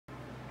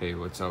Hey,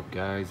 what's up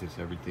guys? It's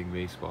Everything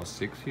Baseball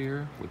 6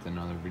 here with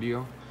another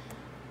video.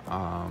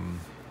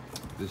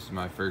 This is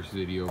my first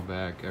video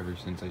back ever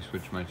since I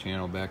switched my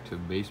channel back to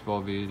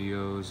baseball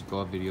videos,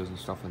 glove videos and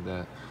stuff like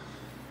that.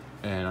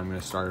 And I'm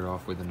going to start it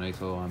off with a nice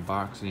little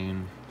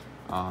unboxing.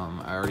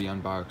 I already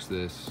unboxed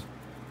this.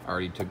 I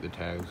already took the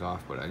tags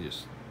off, but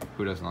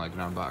who doesn't like an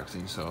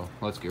unboxing? So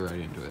let's get right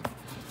into it.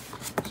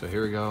 So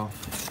here we go.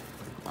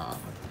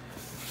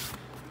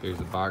 Here's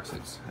the box.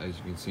 As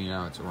you can see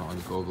now, it's a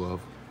Rawlings Gold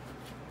Glove.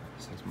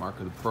 It says Mark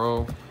of the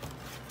Pro. And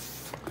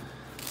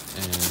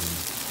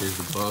here's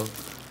the glove.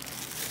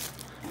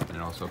 And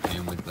it also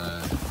came with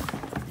the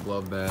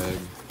glove bag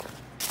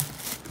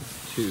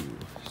too.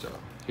 So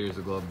here's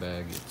the glove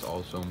bag. It's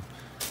also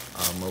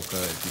mocha.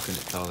 If you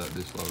couldn't tell that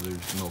this glove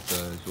is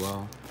mocha as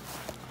well.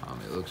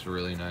 It looks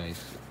really nice.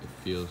 It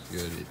feels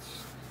good.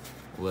 It's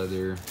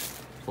leather,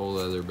 full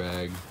leather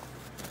bag.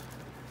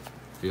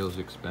 Feels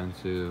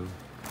expensive.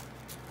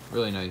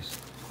 Really nice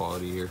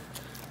quality here.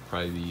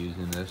 Probably be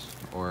using this,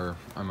 or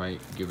I might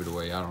give it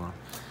away. I don't know.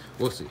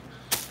 We'll see.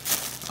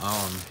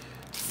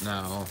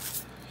 Now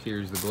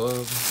here's the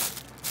glove.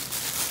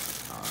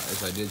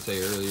 As I did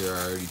say earlier,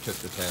 I already took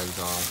the tags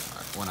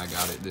off when I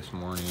got it this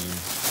morning.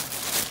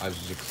 I was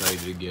just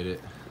excited to get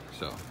it,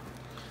 so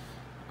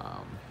I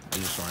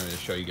just wanted to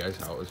show you guys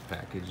how it was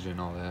packaged and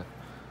all that.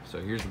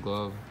 So here's the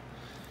glove.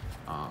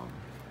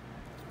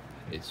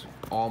 It's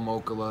all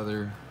mocha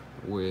leather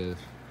with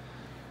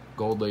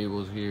gold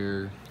labels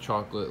here,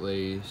 chocolate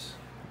lace.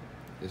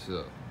 This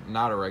is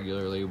not a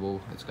regular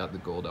label. It's got the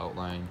gold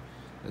outline,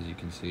 as you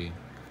can see.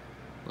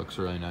 Looks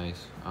really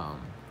nice.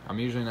 I'm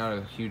usually not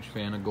a huge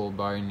fan of gold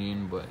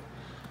binding, but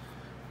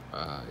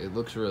it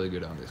looks really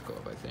good on this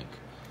glove, I think.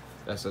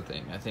 That's the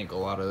thing. I think a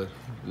lot of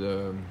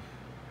the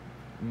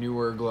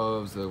newer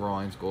gloves, the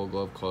Rawlings Gold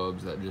Glove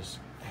clubs that just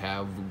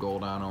have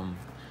gold on them,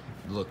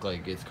 look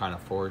like it's kind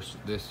of forced.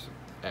 This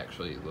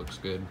actually looks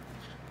good,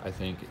 I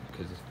think,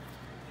 because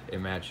it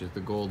matches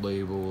the gold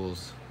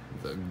labels,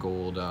 the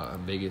gold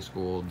Vegas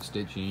gold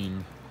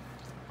stitching,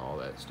 all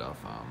that stuff.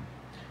 I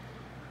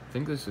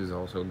think this is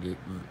also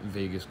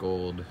Vegas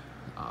gold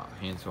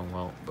hand sewn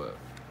welt, but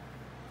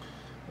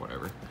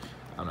whatever.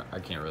 I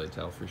can't really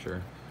tell for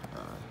sure.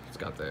 It's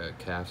got the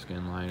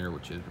calfskin liner,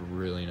 which is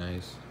really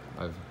nice.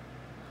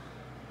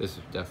 This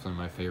is definitely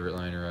my favorite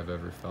liner I've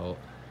ever felt.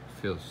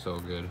 It feels so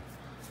good,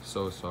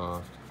 so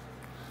soft,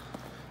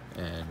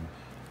 and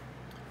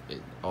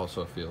it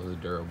also feels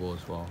durable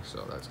as well,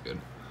 so that's good.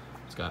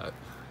 It's got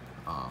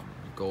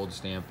gold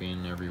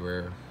stamping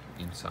everywhere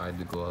inside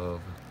the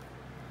glove.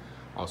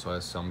 Also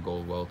has some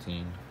gold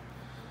welting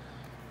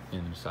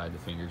inside the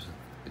fingers.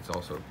 It's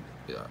also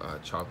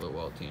chocolate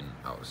welting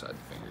outside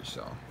the fingers.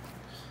 So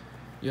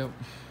yep,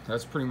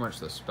 that's pretty much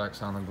the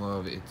specs on the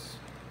glove. It's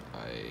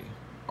a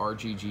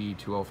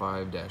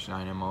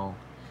RGG205-9MO,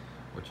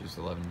 which is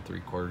 11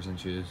 3/4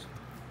 inches.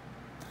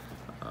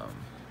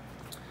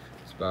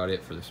 That's about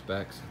it for the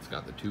specs. It's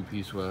got the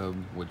 2-piece web,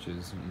 which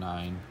is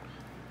 9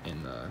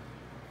 in the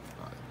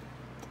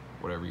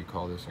whatever you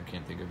call this. I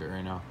can't think of it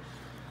right now.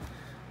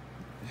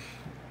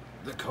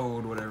 The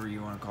code, whatever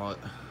you want to call it.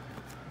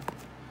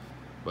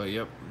 But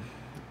yep,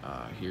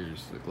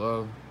 here's the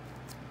glove.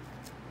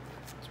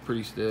 It's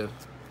pretty stiff.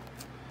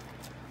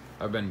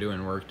 I've been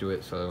doing work to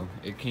it, so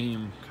it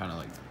came kind of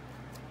like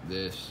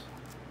this,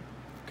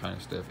 kind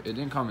of stiff. It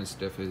didn't come as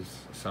stiff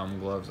as some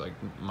gloves, like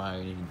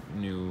my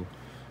new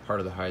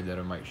Heart of the Hide that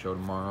I might show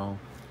tomorrow.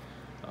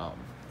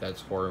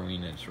 That's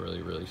Horween. It's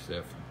really, really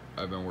stiff.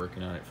 I've been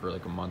working on it for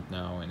like a month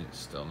now, and it's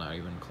still not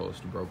even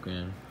close to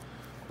broken.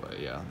 But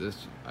yeah,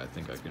 this, I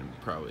think I can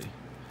probably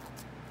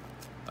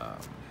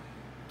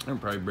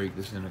break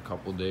this in a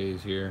couple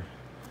days here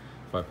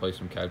if I play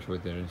some catch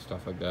with it and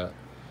stuff like that.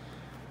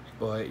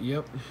 But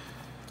yep,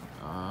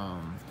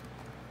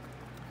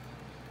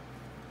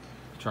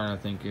 trying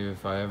to think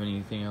if I have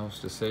anything else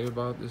to say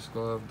about this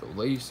glove. The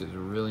lace is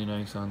really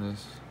nice on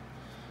this.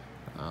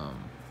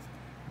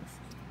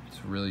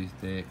 It's really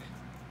thick,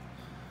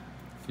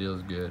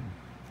 feels good.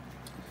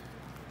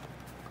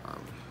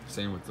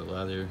 Same with the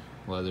leather.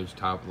 Leather's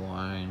top of the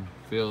line.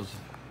 Feels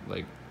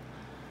like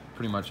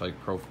pretty much like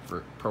pro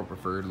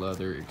preferred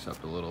leather,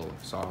 except a little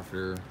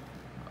softer.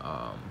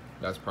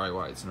 That's probably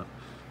why it's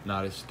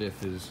not as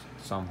stiff as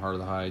some Heart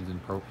of the Hides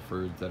and pro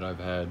preferred that I've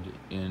had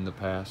in the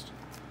past.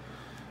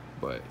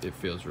 But it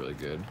feels really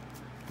good.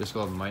 This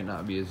glove might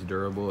not be as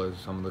durable as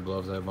some of the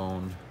gloves I've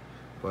owned,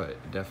 but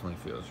it definitely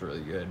feels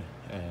really good.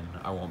 And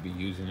I won't be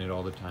using it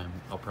all the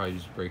time. I'll probably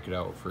just break it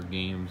out for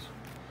games.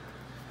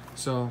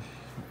 So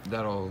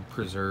that'll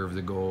preserve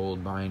the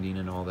gold binding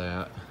and all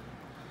that,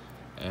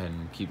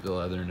 and keep the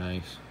leather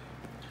nice.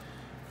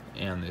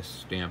 And this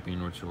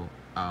stamping, which will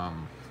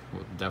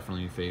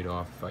definitely fade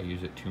off if I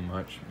use it too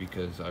much,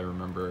 because I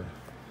remember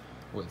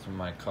with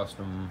my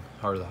custom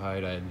Heart of the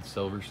Hide I had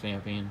silver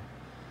stamping,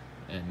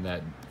 and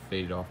that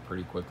faded off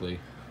pretty quickly.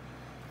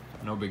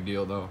 No big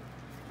deal though.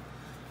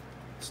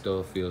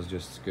 Still feels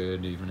just as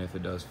good even if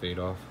it does fade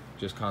off.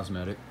 Just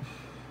cosmetic.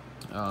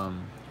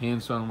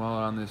 Hand sewn welt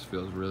on this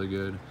feels really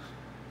good.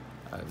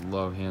 I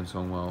love hand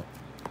sewn welt.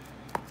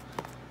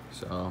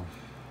 So,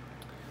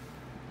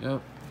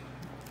 yep,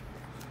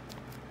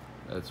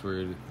 that's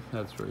where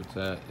it's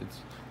at. It's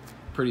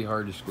pretty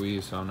hard to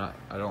squeeze, so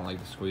I don't like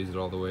to squeeze it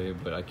all the way,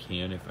 but I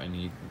can if I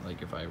need,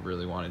 like if I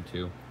really wanted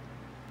to.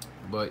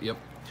 But yep,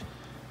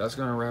 that's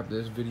gonna wrap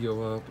this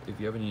video up. If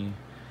you have any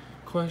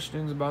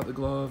questions about the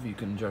glove, you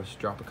can just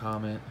drop a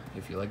comment.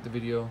 If you like the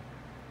video,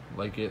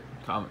 like it,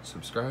 comment,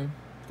 subscribe.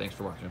 Thanks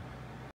for watching.